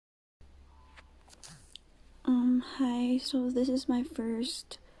Hi, so this is my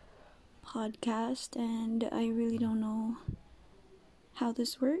first podcast, and I really don't know how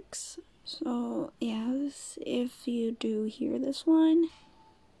this works. So, yes, if you do hear this one,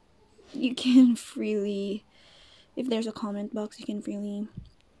 you can freely, if there's a comment box, you can freely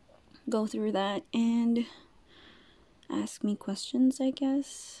go through that and ask me questions, I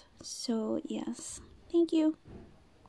guess. So, yes, thank you.